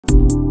Hi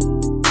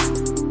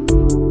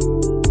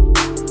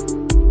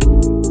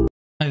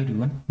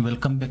everyone,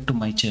 welcome back to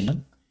my channel.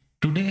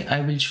 Today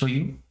I will show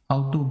you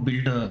how to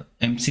build a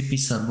MCP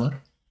server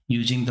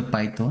using the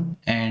Python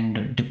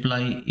and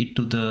deploy it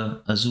to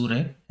the Azure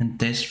app and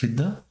test with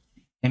the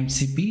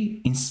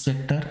MCP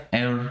Inspector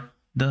or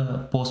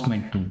the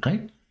Postman tool,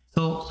 right?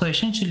 So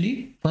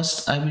essentially,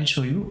 first I will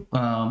show you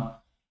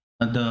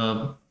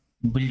the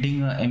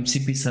building a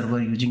MCP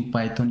server using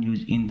Python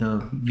in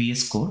the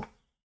VS Code,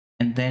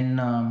 and then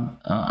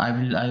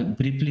I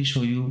briefly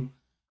show you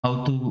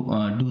how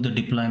to do the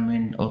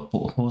deployment or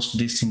host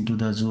this into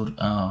the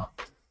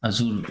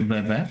Azure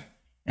web app,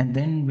 and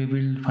then we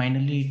will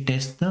finally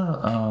test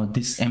the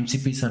this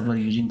MCP server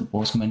using the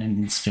Postman and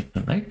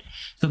Inspector, right?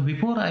 So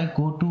before I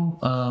go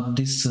to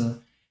this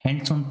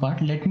hands-on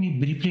part, let me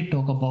briefly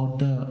talk about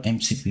the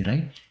MCP,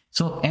 right?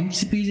 So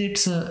MCP,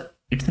 it's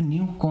a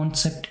new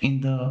concept in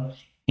the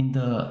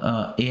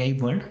AI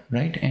world,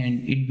 right?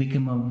 And it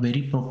became a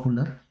very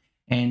popular,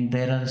 and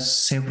there are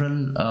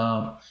several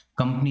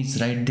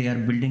companies, right? They are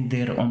building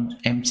their own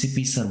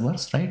MCP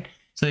servers, right?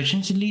 So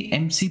essentially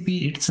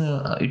MCP, it's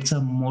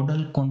a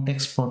model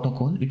context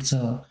protocol. It's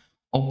a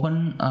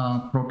open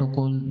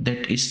protocol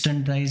that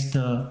standardizes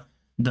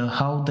the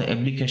how the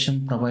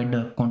application provide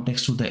the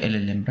context to the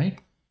LLM, right?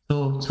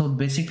 So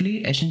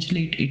basically,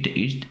 essentially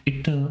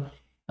it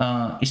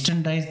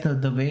standardize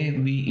the way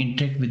we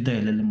interact with the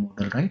LLM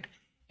model, right?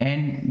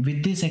 And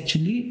with this,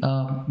 actually,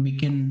 we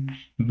can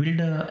build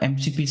a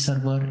MCP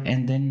server,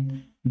 and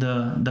then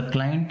the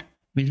client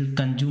will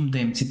consume the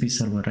MCP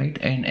server, right?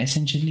 And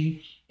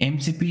essentially,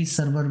 MCP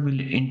server will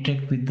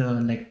interact with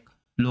the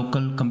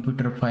local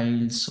computer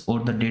files or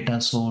the data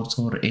source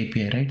or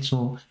API, right?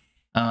 So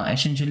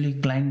essentially,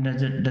 client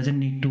doesn't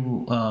need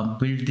to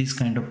build this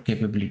kind of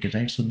capability,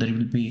 right? So there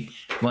will be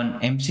one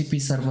MCP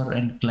server,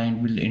 and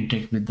client will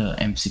interact with the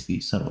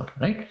MCP server,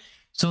 right?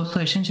 So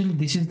essentially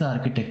this is the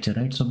architecture,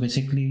 right? So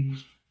basically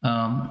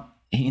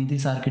in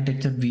this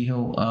architecture we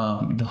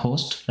have the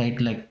host, right,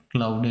 like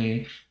Cloud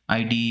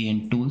IDE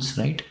and tools,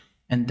 right?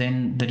 And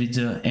then there is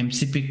a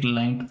MCP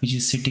client which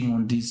is sitting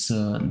on this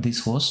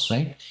host,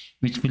 right,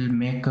 which will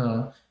make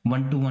a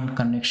one-to-one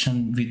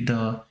connection with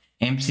the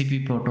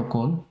MCP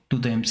protocol to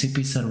the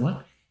MCP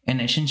server. And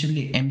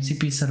essentially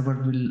MCP server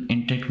will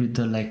interact with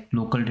the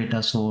local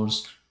data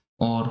source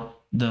or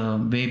the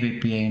web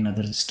API and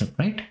other stuff,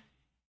 right?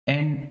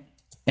 And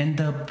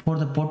for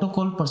the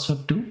protocol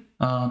perspective,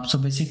 so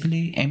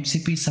basically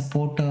MCP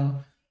support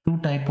two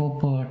type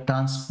of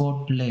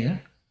transport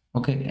layer,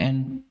 okay?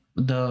 And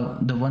the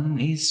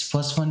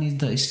first one is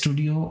the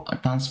studio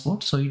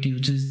transport. So it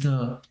uses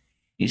the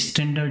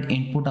standard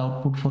input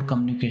output for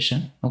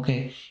communication,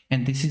 okay?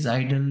 And this is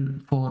ideal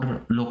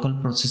for local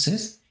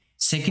processes.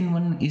 Second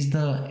one is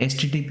the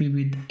HTTP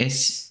with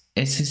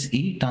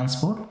SSE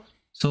transport,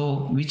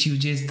 so which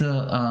uses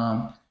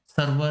the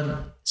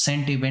server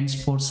sent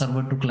events for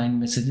server to client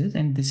messages,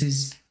 and this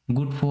is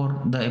good for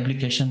the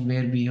application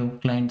where we have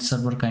client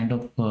server kind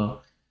of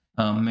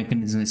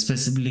mechanism,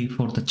 especially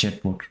for the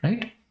chatbot,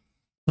 right?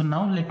 So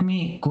now let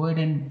me go ahead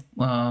and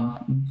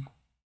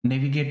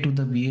navigate to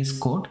the VS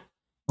Code.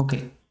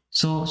 Okay,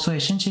 so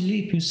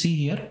essentially if you see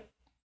here,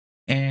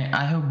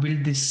 I have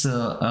built this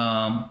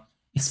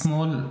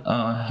small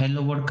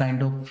hello world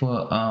kind of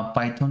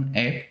Python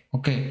app,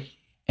 okay?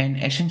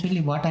 And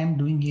essentially what I'm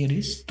doing here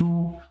is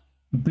to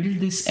build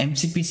this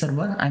MCP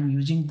server. I'm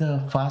using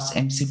the fast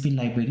MCP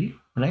library,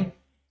 right?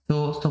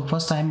 So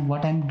first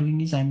what I'm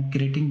doing is I'm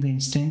creating the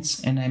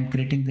instance and I'm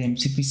creating the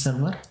MCP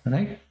server,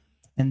 right?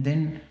 And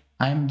then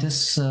I'm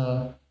just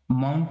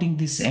mounting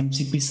this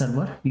MCP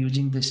server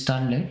using the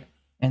starlet,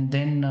 and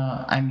then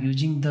I'm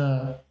using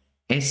the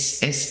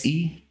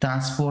SSE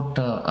transport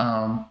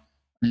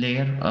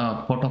layer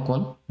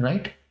protocol,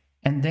 right?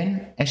 And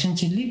then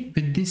essentially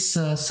with this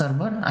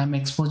server I'm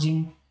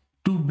exposing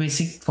two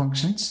basic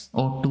functions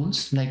or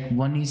tools. Like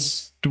one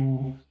is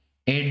to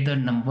add the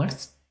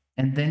numbers,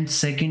 and then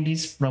second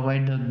is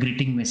provide a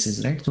greeting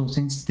message, right? So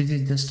since this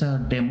is just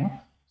a demo,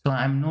 so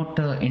I'm not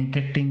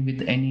interacting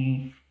with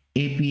any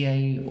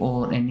API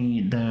or any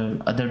the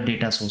other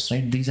data source,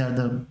 right? These are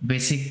the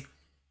basic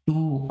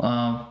two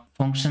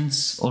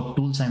functions or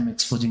tools I'm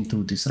exposing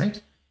through this, right?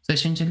 So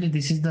essentially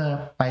this is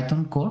the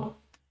Python code,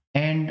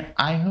 and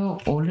I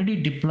have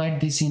already deployed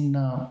this in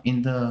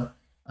the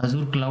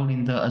Azure cloud,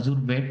 in the Azure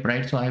web,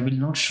 right? So I will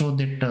not show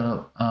that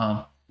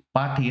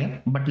part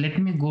here, but let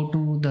me go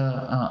to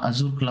the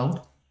Azure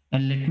cloud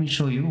and let me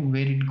show you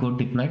where it got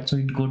deployed. So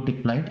it got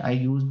deployed. I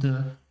used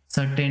the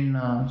certain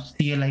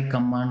CLI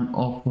command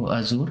of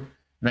Azure,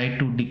 right,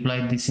 to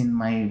deploy this in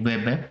my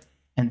web app.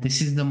 And this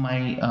is the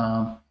my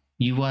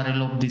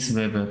URL of this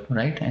web app,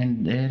 right?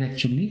 And there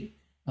actually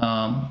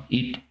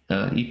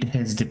it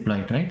has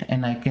deployed, right?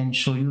 And I can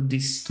show you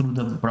this through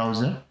the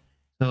browser.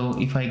 So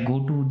if I go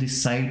to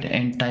this site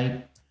and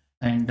type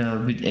and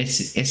with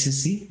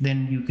SSC,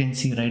 then you can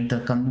see, right,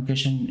 the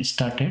communication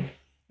started,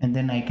 and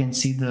then I can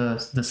see the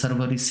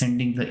server is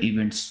sending the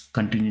events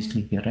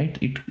continuously here, right?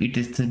 It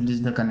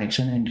establishes the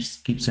connection and it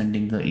keeps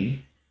sending the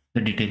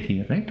detail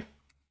here, right?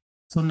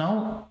 So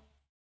now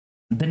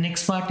the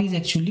next part is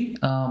actually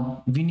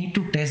we need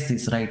to test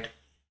this, right?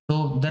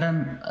 So there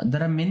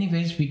are many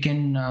ways we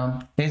can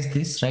test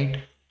this, right?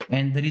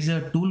 And there is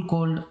a tool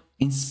called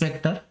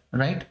inspector,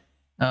 right?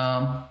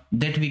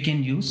 That we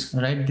can use,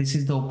 right? This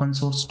is the open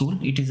source tool.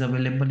 It is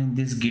available in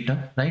this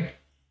GitHub, right?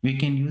 We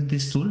can use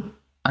this tool.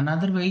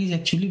 Another way is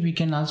actually we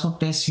can also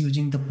test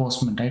using the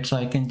Postman, right? So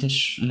I can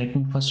just let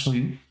me first show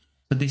you.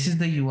 So this is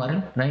the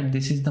URL, right?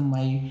 This is the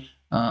my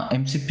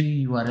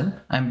MCP URL.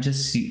 I'm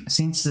just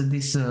since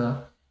this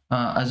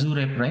Azure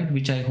app, right,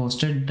 which I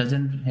hosted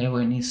doesn't have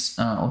any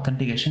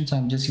authentication, so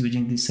I'm just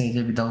using this as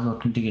a without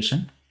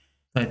authentication.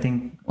 So I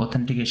think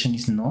authentication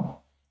is no.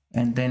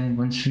 And then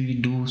once we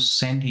do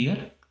send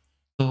here,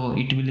 so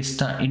it will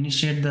start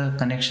initiate the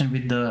connection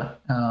with the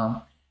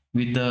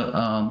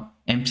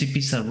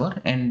MCP server,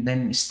 and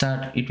then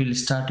it will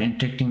start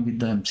interacting with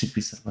the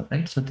MCP server,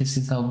 right? So this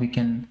is how we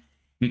can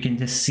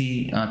just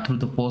see through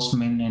the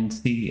Postman and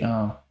see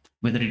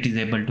whether it is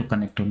able to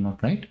connect or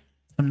not, right?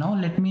 So now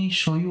let me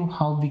show you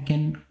how we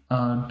can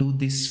do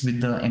this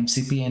with the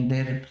MCP, and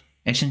there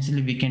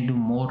essentially we can do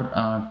more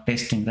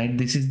testing, right?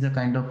 This is the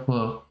kind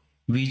of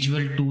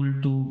visual tool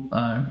to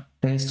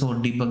test or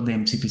debug the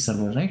MCP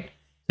server, right?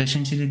 So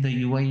essentially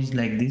the UI is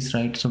like this,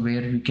 right? So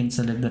where we can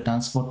select the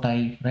transport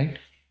type, right?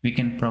 We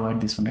can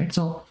provide this one, right?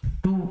 So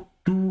to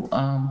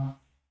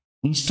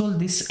install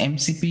this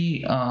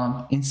MCP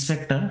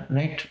inspector,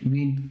 right,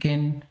 we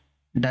can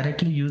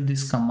directly use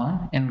this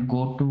command and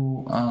go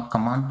to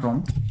command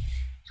prompt.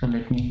 So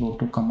let me go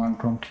to command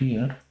prompt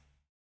here,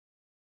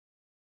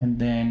 and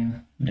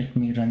then let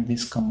me run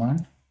this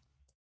command.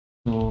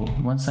 So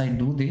once I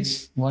do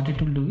this, what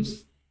it will do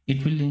is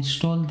it will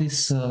install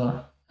this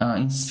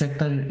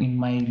inspector in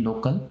my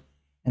local,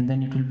 and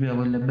then it will be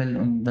available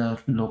in the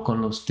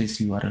local of this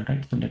URL,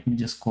 right? So let me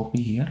just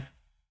copy here,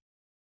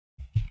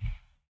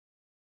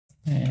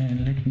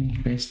 and let me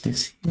paste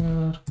this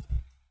here.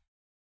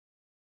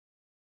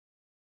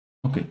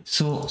 Okay,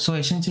 so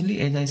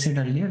essentially, as I said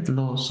earlier,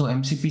 so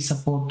MCP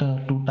support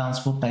two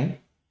transport type.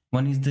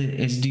 One is the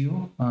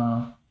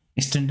SDO,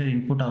 standard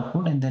input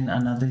output, and then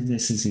another is the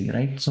SSE,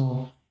 right?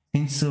 So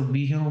since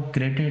we have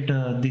created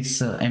this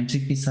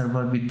MCP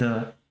server with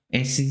the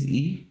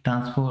SSE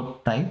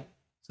transport type,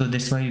 so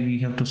that's why we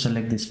have to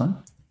select this one.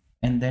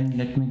 And then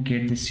let me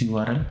get this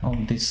URL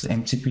of this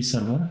MCP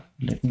server.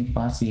 Let me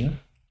pass here,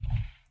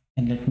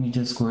 and let me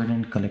just go ahead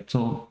and collect.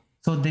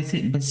 So this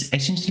is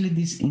essentially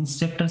this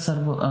inspector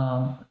server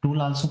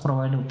tool also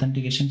provide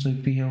authentication. So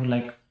if we have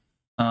like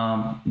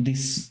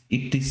this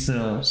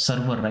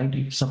server, right,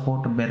 if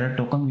support a bearer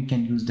token, we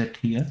can use that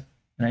here,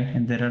 right?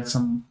 And there are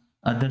some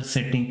other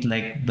settings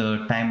like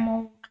the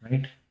timeout,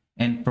 right,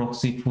 and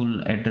proxy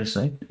full address,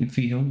 right? If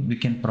we have, we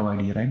can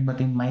provide here, right?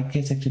 But in my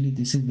case, actually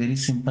this is very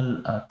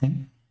simple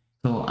thing,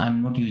 so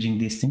I'm not using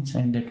these things.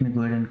 And let me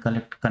go ahead and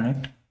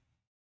connect.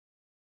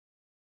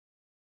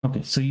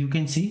 Okay, so you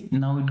can see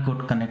now it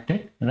got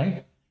connected,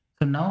 right?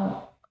 So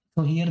now,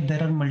 so here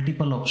there are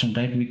multiple options,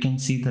 right? We can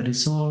see the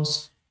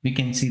resource, we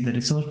can see the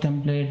resource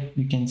template,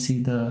 we can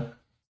see the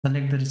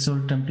select the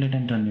resource template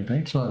and run it,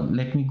 right? So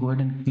let me go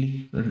ahead and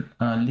click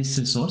list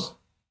resource.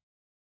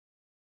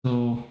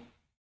 So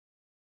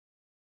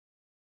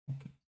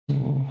okay,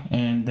 so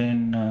and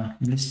then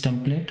list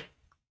template.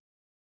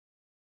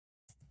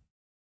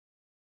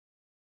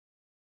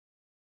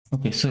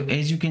 Okay, so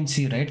as you can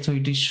see, right, so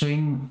it is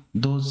showing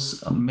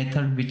those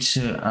method which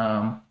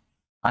I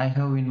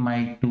have in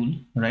my tool,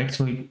 right?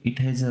 So it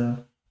has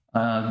a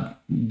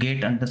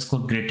get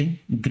underscore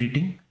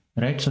greeting,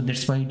 right? So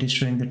that's why it is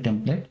showing the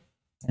template,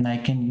 and I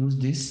can use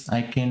this.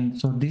 I can,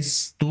 so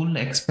this tool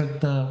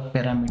expect the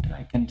parameter.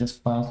 I can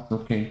just pass,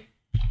 okay,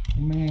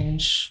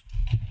 image.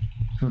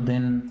 So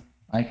then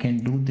I can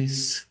do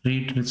this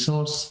read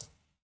resource,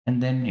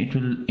 and then it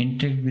will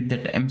interact with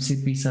that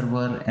MCP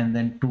server and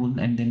then tool,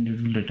 and then it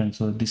will return.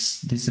 So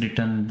this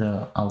return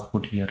the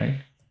output here, right?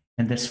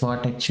 And that's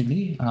what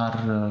actually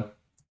our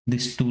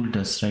this tool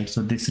does, right?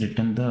 So this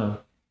return the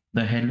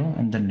hello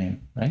and the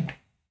name, right?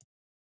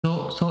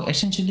 So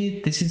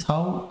essentially this is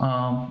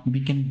how we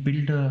can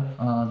build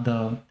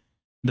the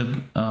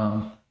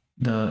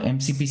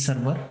MCP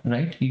server,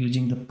 right,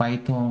 using the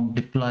Python,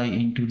 deploy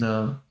into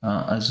the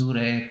Azure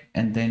app,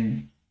 and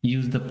then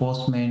use the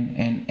Postman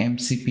and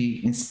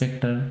MCP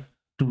inspector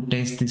to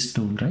test this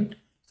tool, right?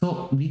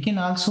 So we can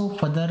also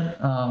further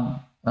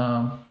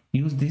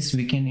use this.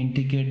 We can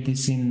integrate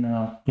this in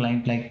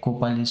client like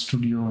Copilot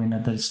Studio and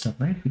other stuff,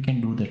 right? We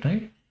can do that,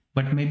 right?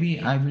 But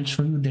maybe I will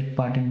show you that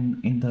part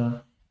in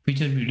the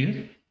future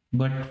videos.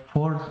 But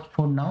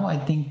for now, I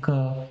think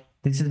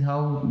this is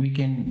how we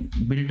can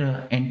build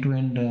a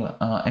end-to-end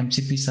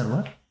MCP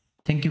server.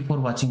 Thank you for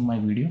watching my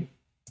video.